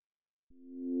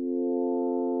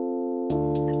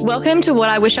Welcome to What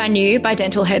I Wish I Knew by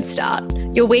Dental Head Start,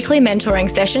 your weekly mentoring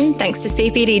session thanks to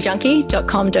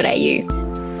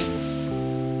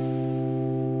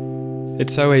cpdjunkie.com.au.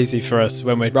 It's so easy for us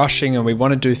when we're rushing and we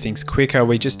want to do things quicker,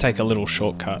 we just take a little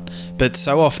shortcut. But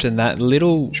so often that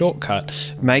little shortcut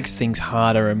makes things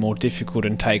harder and more difficult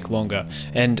and take longer.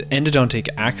 And endodontic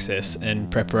access and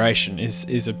preparation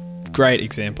is a great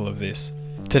example of this.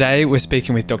 Today we're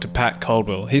speaking with Dr. Pat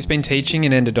Caldwell. He's been teaching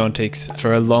in endodontics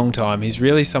for a long time. He's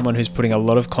really someone who's putting a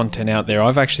lot of content out there.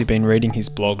 I've actually been reading his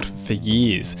blog for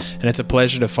years, and it's a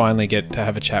pleasure to finally get to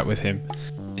have a chat with him.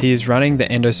 He is running the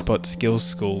EndoSpot Skills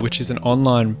School, which is an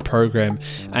online program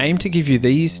aimed to give you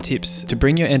these tips to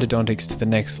bring your endodontics to the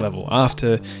next level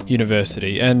after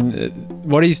university. And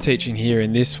what he's teaching here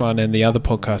in this one and the other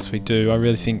podcasts we do, I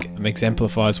really think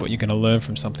exemplifies what you're going to learn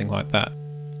from something like that.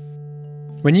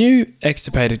 When you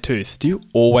extirpate a tooth, do you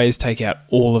always take out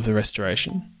all of the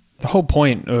restoration? The whole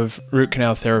point of root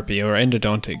canal therapy or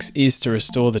endodontics is to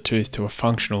restore the tooth to a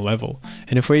functional level.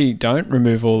 And if we don't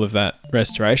remove all of that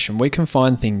restoration, we can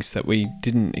find things that we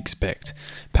didn't expect.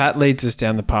 Pat leads us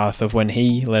down the path of when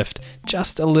he left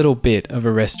just a little bit of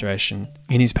a restoration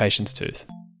in his patient's tooth.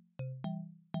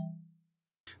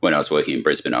 When I was working in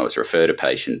Brisbane, I was referred a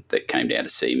patient that came down to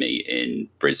see me in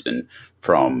Brisbane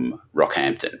from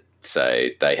Rockhampton. So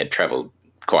they had travelled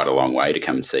quite a long way to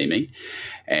come and see me.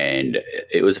 And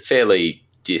it was a fairly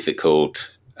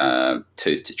difficult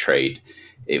tooth to treat.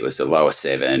 It was a lower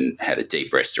 7, had a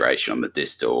deep restoration on the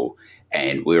distal,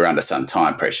 and we were under some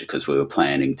time pressure because we were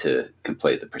planning to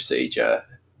complete the procedure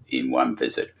in one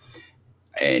visit.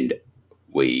 And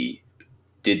we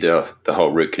did the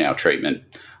whole root canal treatment.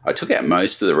 I took out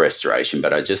most of the restoration,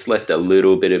 but I just left a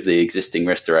little bit of the existing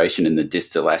restoration in the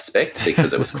distal aspect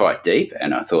because it was quite deep,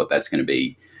 and I thought that's going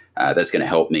to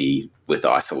help me with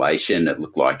isolation. It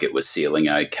looked like it was sealing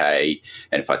okay,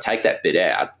 and if I take that bit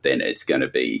out, then it's going to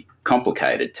be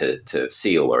complicated to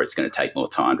seal, or it's going to take more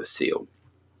time to seal.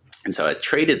 And so I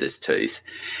treated this tooth,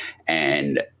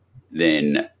 and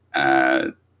then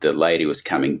the lady was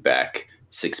coming back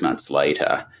 6 months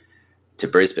later to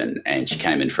Brisbane, and she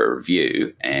came in for a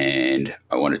review, and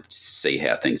I wanted to see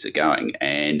how things are going,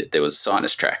 and there was a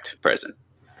sinus tract present.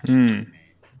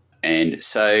 And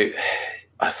so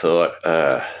I thought,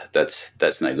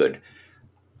 that's no good.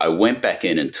 I went back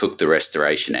in and took the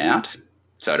restoration out.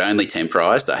 So it only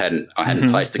temporized. I hadn't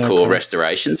placed the core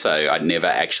restoration, so I'd never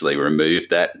actually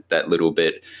removed that little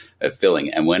bit of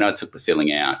filling. And when I took the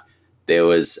filling out, there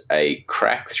was a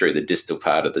crack through the distal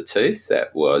part of the tooth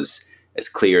that was as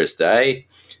clear as day,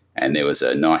 and there was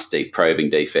a nice deep probing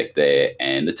defect there,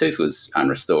 and the tooth was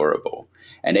unrestorable.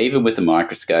 And even with the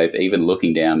microscope, even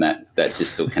looking down that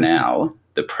distal canal,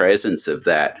 the presence of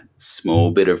that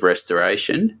small bit of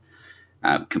restoration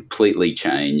completely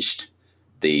changed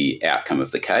the outcome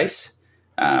of the case,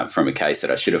 from a case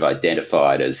that I should have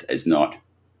identified as not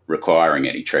requiring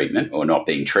any treatment or not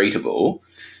being treatable,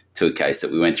 to a case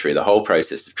that we went through the whole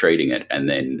process of treating it, and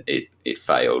then it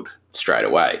failed straight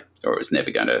away, or it was never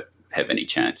going to have any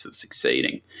chance of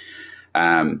succeeding.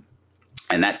 And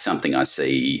that's something I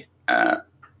see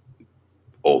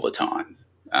all the time.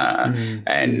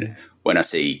 And when I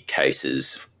see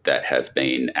cases that have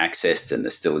been accessed and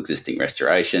there's still existing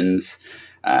restorations,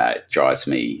 it drives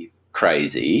me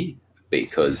crazy,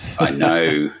 because I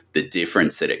know the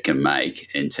difference that it can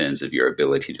make in terms of your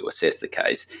ability to assess the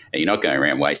case. And you're not going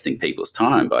around wasting people's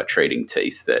time by treating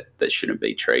teeth that shouldn't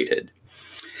be treated.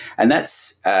 And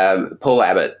that's Paul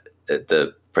Abbott,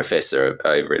 the professor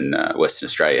over in Western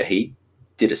Australia. He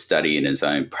did a study in his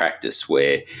own practice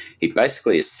where he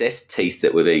basically assessed teeth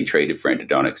that were being treated for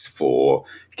endodontics for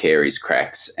caries,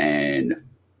 cracks, and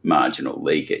marginal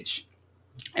leakage.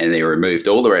 And they removed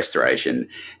all the restoration,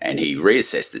 and he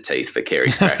reassessed the teeth for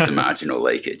caries, cracks, and marginal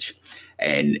leakage.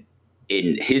 And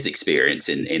in his experience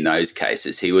in those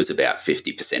cases, he was about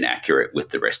 50% accurate with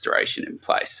the restoration in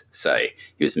place. So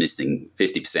he was missing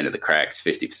 50% of the cracks,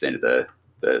 50% of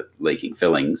the leaking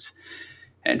fillings,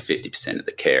 and 50% of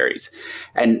the caries.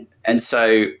 And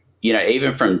so,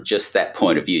 even from just that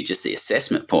point of view, just the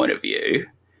assessment point of view,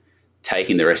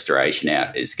 taking the restoration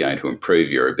out is going to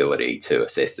improve your ability to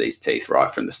assess these teeth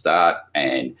right from the start.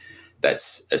 And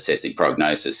that's assessing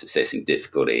prognosis, assessing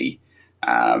difficulty,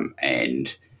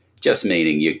 and just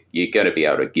meaning you're going to be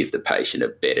able to give the patient a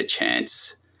better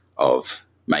chance of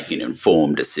making an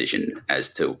informed decision as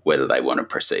to whether they want to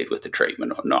proceed with the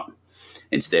treatment or not.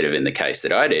 Instead of in the case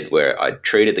that I did, where I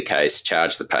treated the case,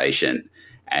 charged the patient,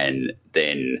 and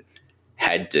then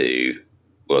had to,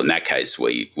 well, in that case,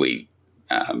 we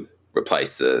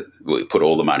we put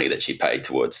all the money that she paid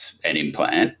towards an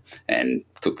implant and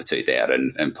took the tooth out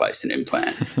and placed an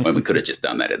implant when we could have just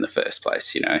done that in the first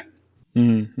place, Yeah,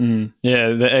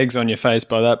 the egg's on your face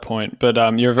by that point. But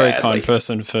you're a very kind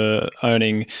person for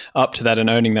owning up to that and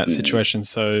owning that situation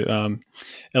so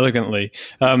elegantly.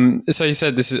 So you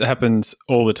said this happens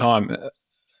all the time.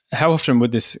 How often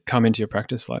would this come into your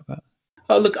practice like that?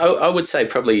 Oh, look, I would say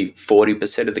probably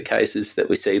 40% of the cases that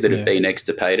we see that have been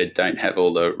extirpated don't have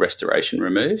all the restoration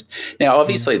removed. Now,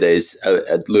 obviously, there's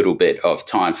a little bit of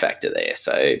time factor there.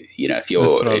 So, if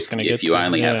you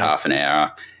only have half an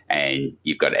hour and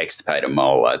you've got to extirpate a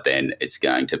molar, then it's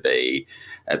going to be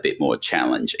a bit more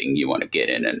challenging. You want to get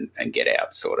in and get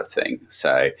out sort of thing.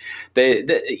 So,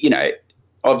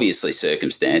 obviously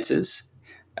circumstances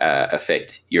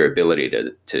affect your ability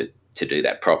to do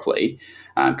that properly,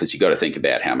 because you've got to think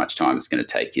about how much time it's going to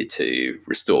take you to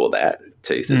restore that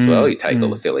tooth as well. You take all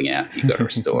the filling out, you've got to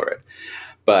restore it.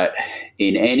 But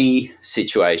in any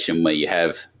situation where you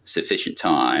have sufficient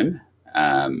time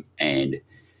and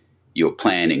you're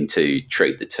planning to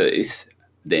treat the tooth,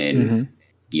 then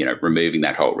removing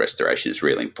that whole restoration is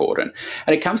really important.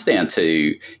 And it comes down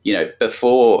to,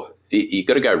 before you've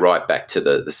got to go right back to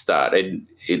the start.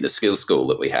 In the skills school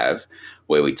that we have,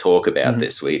 where we talk about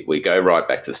this, we go right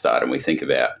back to the start and we think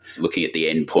about looking at the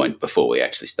end point before we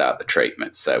actually start the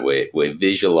treatment. So we're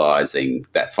visualizing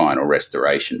that final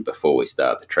restoration before we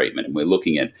start the treatment, and we're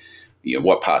looking at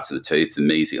what parts of the tooth, the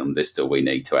mesial and distal, we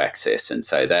need to access. And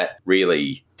so that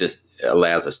really just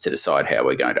allows us to decide how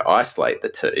we're going to isolate the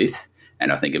tooth.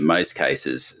 And I think in most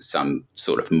cases, some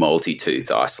sort of multi-tooth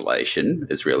isolation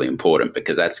is really important,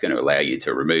 because that's going to allow you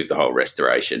to remove the whole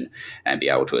restoration and be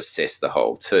able to assess the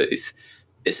whole tooth,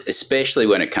 especially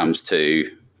when it comes to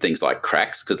things like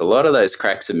cracks, because a lot of those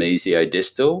cracks are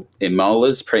mesiodistal. In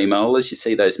molars, premolars, you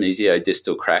see those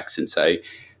mesiodistal cracks. And so,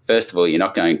 first of all, you're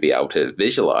not going to be able to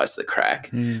visualize the crack.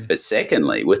 But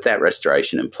secondly, with that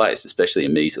restoration in place, especially a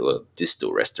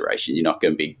mesiodistal restoration, you're not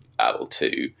going to be able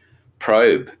to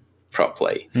probe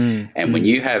properly. And when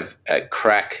you have a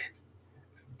crack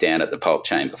down at the pulp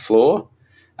chamber floor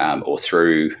or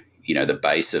through the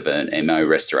base of an MO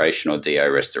restoration or DO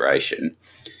restoration,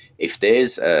 if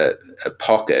there's a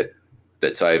pocket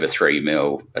that's over 3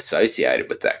 mil associated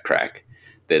with that crack,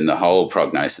 then the whole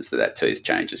prognosis of that tooth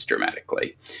changes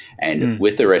dramatically. And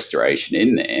with the restoration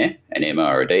in there, an MO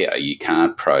or a DO, you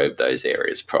can't probe those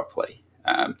areas properly.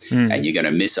 And you're going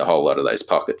to miss a whole lot of those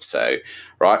pockets. So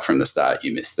right from the start,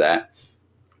 you miss that.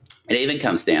 It even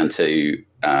comes down to,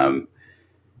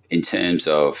 in terms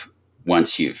of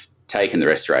once you've taken the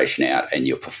restoration out and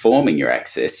you're performing your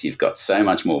access, you've got so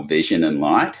much more vision and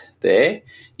light there.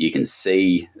 You can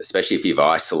see, especially if you've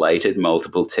isolated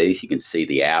multiple teeth, you can see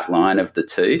the outline of the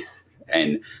tooth,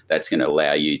 and that's going to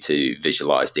allow you to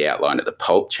visualize the outline of the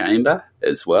pulp chamber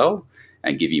as well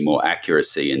and give you more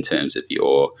accuracy in terms of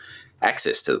your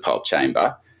access to the pulp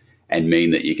chamber, and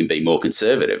mean that you can be more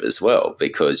conservative as well,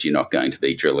 because you're not going to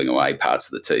be drilling away parts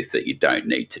of the tooth that you don't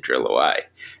need to drill away.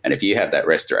 And if you have that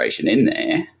restoration in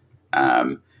there,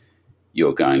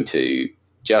 you're going to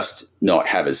just not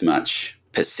have as much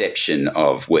perception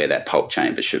of where that pulp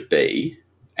chamber should be.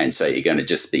 And so you're going to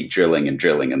just be drilling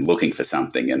and looking for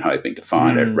something and hoping to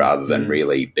find it, rather than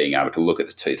really being able to look at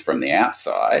the tooth from the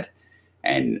outside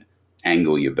and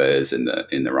angle your burrs in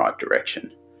the right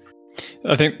direction.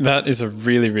 I think that is a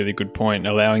really, really good point,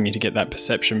 allowing you to get that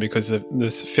perception, because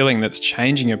this filling that's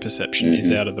changing your perception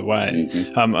is out of the way.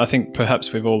 I think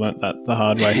perhaps we've all learnt that the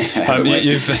hard way.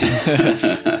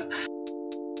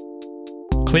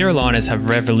 Clear aligners have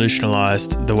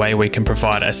revolutionised the way we can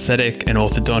provide aesthetic and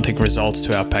orthodontic results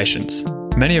to our patients.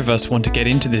 Many of us want to get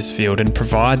into this field and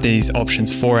provide these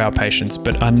options for our patients,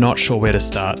 but are not sure where to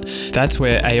start. That's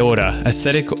where Aorta,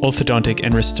 Aesthetic, Orthodontic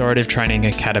and Restorative Training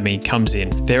Academy, comes in.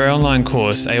 Their online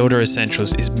course, Aorta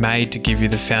Essentials, is made to give you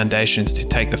the foundations to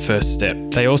take the first step.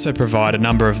 They also provide a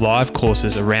number of live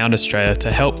courses around Australia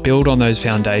to help build on those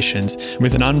foundations.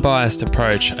 With an unbiased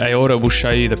approach, Aorta will show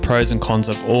you the pros and cons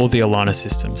of all the aligner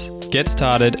systems. Get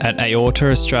started at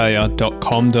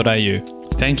aortaaustralia.com.au.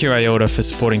 Thank you, Aorta, for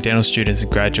supporting dental students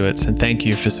and graduates, and thank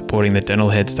you for supporting the Dental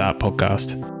Head Start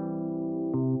podcast.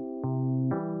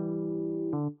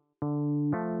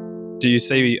 Do you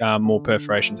see more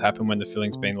perforations happen when the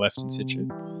filling's been left in situ?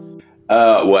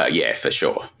 Well, yeah, for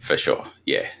sure.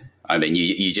 Yeah, I mean,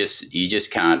 you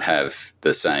just can't have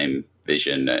the same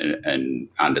vision and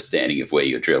understanding of where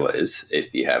your drill is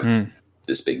if you have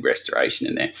this big restoration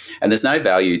in there. And there's no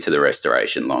value to the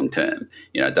restoration long term.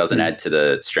 It doesn't add to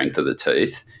the strength of the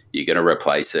tooth. You're going to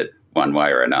replace it one way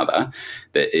or another.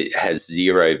 That it has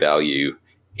zero value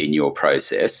in your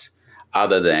process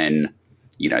other than,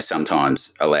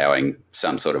 sometimes allowing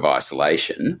some sort of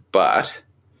isolation. But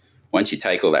once you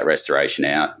take all that restoration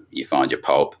out, you find your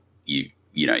pulp, you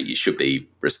should be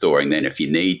restoring then if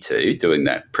you need to, doing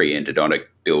that pre-endodontic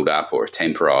build-up or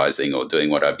temporizing or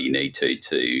doing whatever you need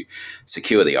to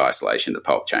secure the isolation of the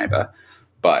pulp chamber.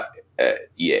 But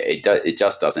it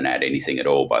just doesn't add anything at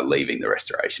all by leaving the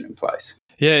restoration in place.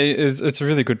 Yeah, it's a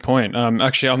really good point.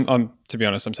 Actually, I'm to be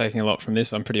honest, I'm taking a lot from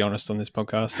this. I'm pretty honest on this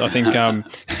podcast. I think,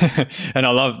 and I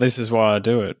love this is why I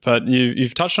do it. But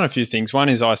you've touched on a few things. One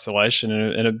is isolation,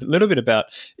 and a little bit about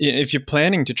if you're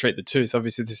planning to treat the tooth.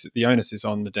 Obviously, the onus is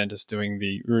on the dentist doing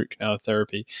the root canal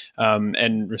therapy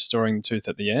and restoring the tooth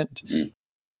at the end. Mm.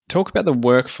 Talk about the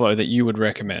workflow that you would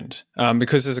recommend,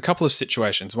 because there's a couple of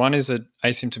situations. One is an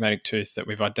asymptomatic tooth that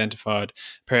we've identified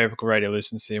periapical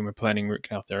radiolucency and we're planning root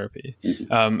canal therapy.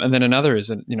 Mm-hmm. And then another is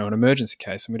an emergency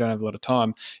case and we don't have a lot of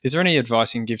time. Is there any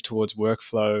advice you can give towards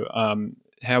workflow?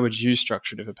 How would you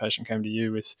structure it if a patient came to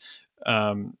you with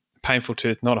painful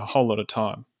tooth, not a whole lot of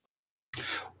time?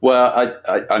 Well,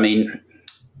 I mean,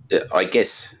 I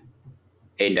guess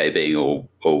endo being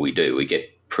all we do, we get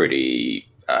pretty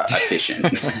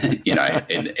efficient,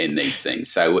 in these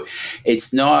things. So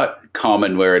it's not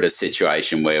common we're at a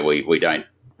situation where we don't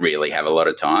really have a lot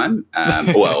of time,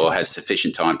 or have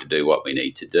sufficient time to do what we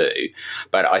need to do.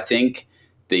 But I think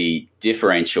the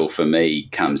differential for me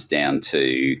comes down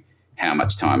to how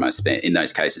much time I spend, in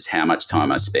those cases, how much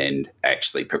time I spend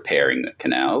actually preparing the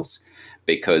canals.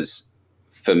 Because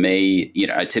for me,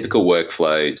 a typical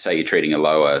workflow, say you're treating a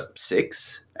lower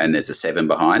 6 and there's a 7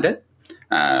 behind it,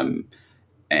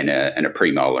 and a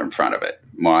premolar in front of it.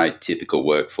 My typical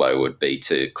workflow would be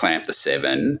to clamp the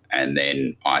 7 and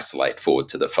then isolate forward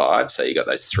to the 5. So you got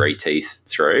those 3 teeth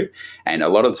through. And a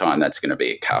lot of the time that's going to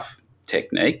be a cuff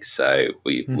technique. So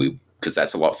we because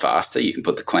that's a lot faster. You can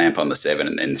put the clamp on the 7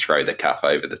 and then throw the cuff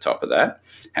over the top of that.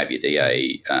 Have your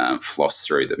DA floss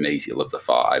through the mesial of the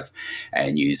 5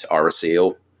 and use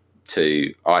Oroseal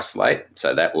to isolate.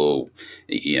 So that will,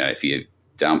 if you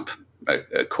dump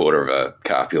a quarter of a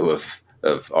carpule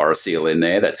of Oroseal in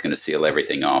there, that's going to seal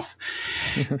everything off.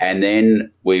 And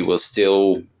then we will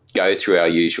still go through our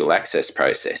usual access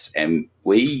process. And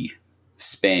we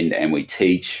spend and we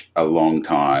teach a long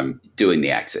time doing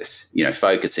the access,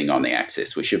 focusing on the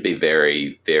access. We should be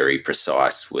very, very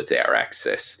precise with our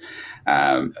access.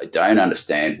 I don't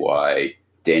understand why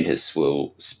dentists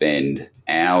will spend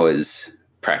hours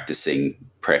practicing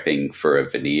prepping for a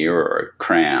veneer or a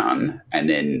crown, and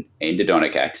then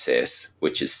endodontic access,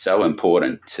 which is so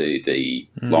important to the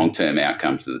long-term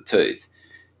outcomes of the tooth,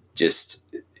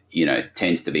 just,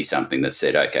 tends to be something that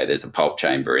said, okay, there's a pulp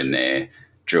chamber in there,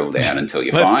 drill down until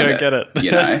you find it. Let's go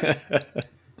get it.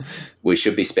 We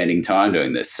should be spending time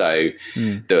doing this. So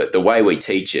the way we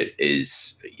teach it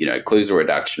is, occlusal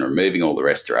reduction, removing all the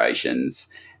restorations,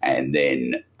 and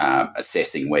then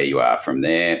assessing where you are from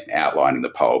there, outlining the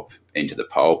pulp into the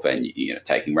pulp, and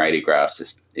taking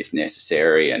radiographs if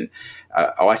necessary, and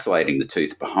isolating the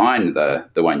tooth behind the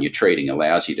one you're treating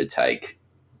allows you to take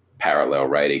parallel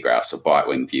radiographs or bite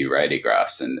wing view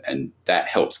radiographs, and that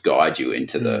helps guide you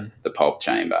into the pulp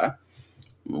chamber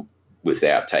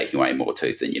without taking away more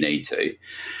tooth than you need to.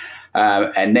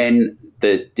 And then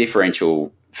the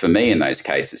differential for me in those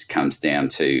cases comes down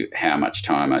to how much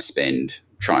time I spend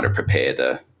trying to prepare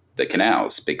the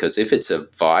canals, because if it's a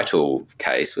vital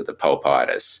case with a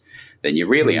pulpitis, then you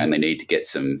really only need to get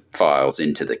some files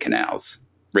into the canals.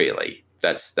 Really,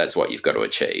 that's what you've got to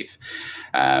achieve.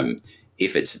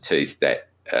 If it's a tooth that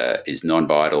is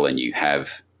non-vital and you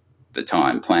have the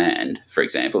time planned, for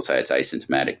example, say it's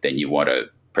asymptomatic, then you want to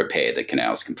prepare the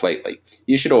canals completely.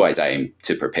 You should always aim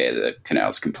to prepare the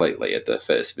canals completely at the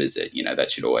first visit. That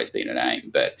should always be an aim.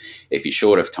 But if you're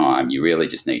short of time, you really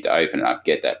just need to open it up,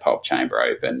 get that pulp chamber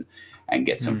open, and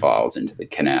get some files into the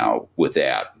canal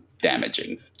without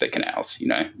damaging the canals,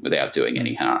 without doing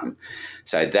any harm.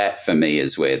 So that, for me,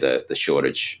 is where the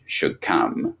shortage should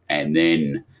come. And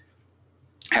then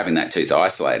having that tooth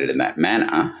isolated in that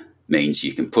manner means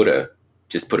you can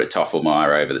just put a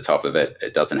Toffelmeyer over the top of it.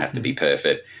 It doesn't have to be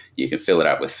perfect. You can fill it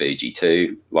up with Fuji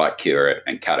 2, light cure it,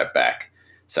 and cut it back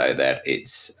so that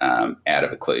it's out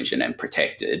of occlusion and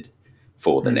protected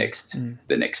for the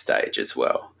next stage as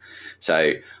well.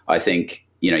 So I think,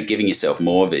 giving yourself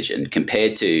more vision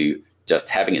compared to just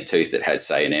having a tooth that has,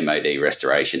 say, an MOD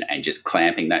restoration and just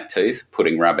clamping that tooth,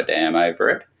 putting rubber dam over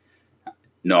it,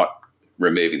 not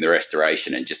removing the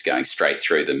restoration and just going straight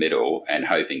through the middle and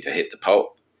hoping to hit the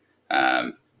pulp.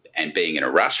 And being in a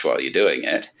rush while you're doing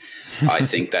it, I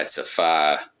think that's a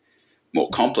far more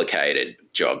complicated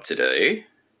job to do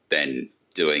than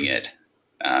doing it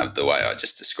the way I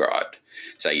just described.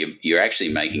 So you're actually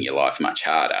making your life much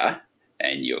harder,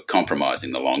 and you're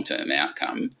compromising the long-term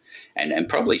outcome, and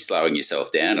probably slowing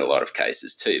yourself down in a lot of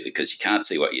cases too, because you can't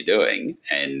see what you're doing,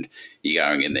 and you're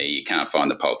going in there, you can't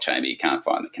find the pulp chamber, you can't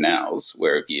find the canals,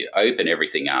 where if you open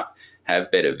everything up,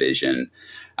 have better vision,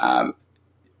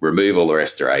 remove all the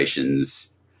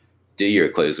restorations, do your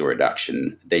occlusal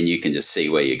reduction, then you can just see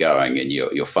where you're going, and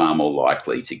you're far more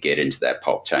likely to get into that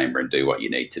pulp chamber and do what you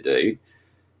need to do,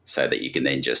 so that you can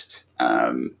then just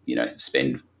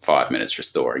spend 5 minutes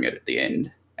restoring it at the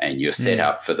end, and you're set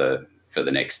up for the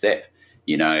next step.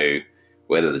 You know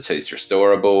whether the tooth's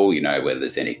restorable, you know whether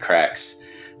there's any cracks,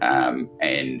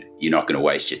 and you're not going to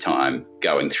waste your time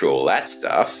going through all that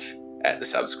stuff at the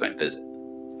subsequent visit.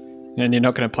 And you're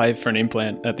not going to pay for an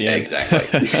implant at the end. Exactly.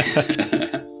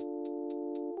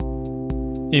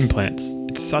 Implants.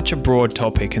 It's such a broad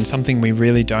topic and something we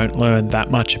really don't learn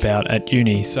that much about at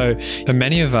uni. So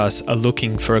many of us are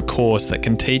looking for a course that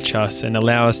can teach us and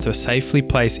allow us to safely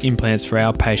place implants for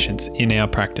our patients in our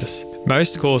practice.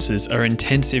 Most courses are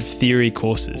intensive theory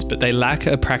courses, but they lack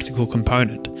a practical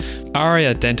component.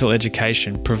 ARIA Dental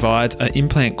Education provides an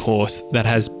implant course that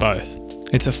has both.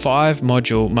 It's a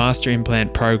 5-module master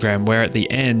implant program where at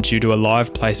the end you do a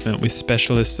live placement with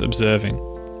specialists observing.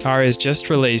 ARIA has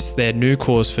just released their new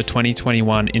course for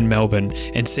 2021 in Melbourne,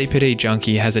 and CPD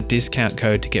Junkie has a discount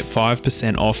code to get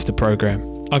 5% off the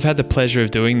program. I've had the pleasure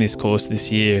of doing this course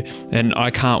this year, and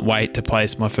I can't wait to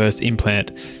place my first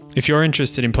implant. If you're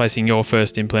interested in placing your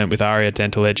first implant with ARIA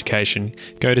Dental Education,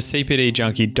 go to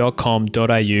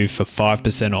cpdjunkie.com.au for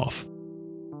 5% off.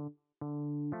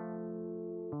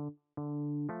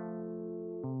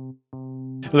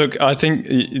 Look, I think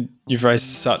you've raised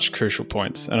such crucial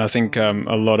points, and I think a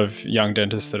lot of young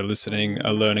dentists that are listening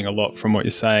are learning a lot from what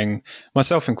you're saying,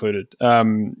 myself included.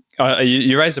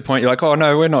 You raised a point, you're like, oh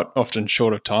no, we're not often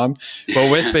short of time.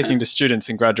 Well, we're speaking to students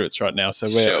and graduates right now, so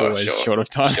we're always short of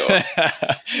time.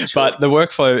 But the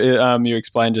workflow you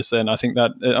explained just then, I think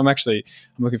that I'm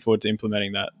looking forward to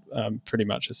implementing that pretty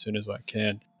much as soon as I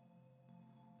can.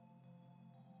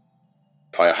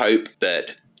 I hope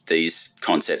that these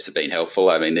concepts have been helpful.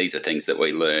 I mean, these are things that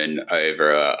we learn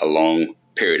over a long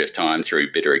period of time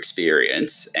through bitter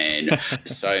experience, and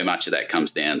so much of that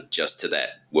comes down just to that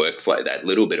workflow, that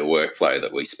little bit of workflow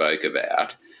that we spoke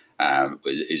about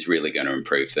is really going to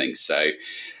improve things. So,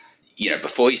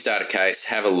 before you start a case,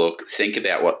 have a look, think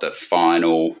about what the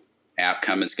final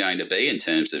outcome is going to be in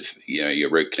terms of, your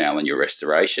root canal and your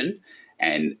restoration,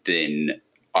 and then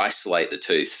isolate the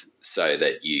tooth so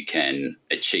that you can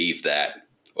achieve that,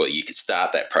 or you can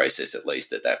start that process at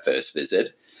least at that first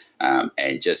visit,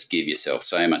 and just give yourself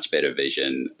so much better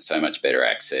vision, so much better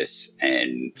access,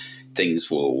 and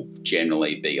things will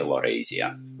generally be a lot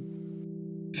easier.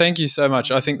 Thank you so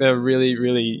much. I think they're really,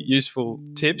 really useful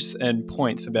tips and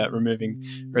points about removing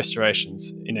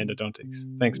restorations in endodontics.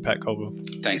 Thanks, Pat Caldwell.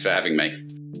 Thanks for having me.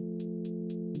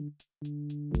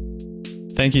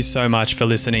 Thank you so much for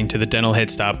listening to the Dental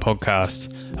Head Start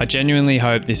podcast. I genuinely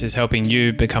hope this is helping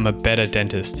you become a better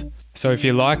dentist. So if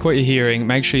you like what you're hearing,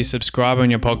 make sure you subscribe on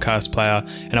your podcast player,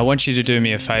 and I want you to do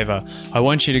me a favor. I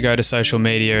want you to go to social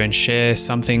media and share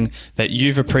something that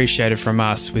you've appreciated from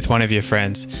us with one of your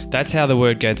friends. That's how the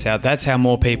word gets out. That's how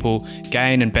more people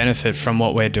gain and benefit from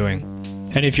what we're doing.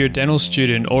 And if you're a dental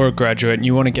student or a graduate and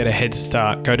you want to get a head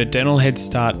start, go to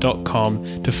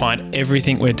dentalheadstart.com to find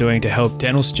everything we're doing to help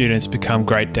dental students become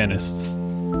great dentists.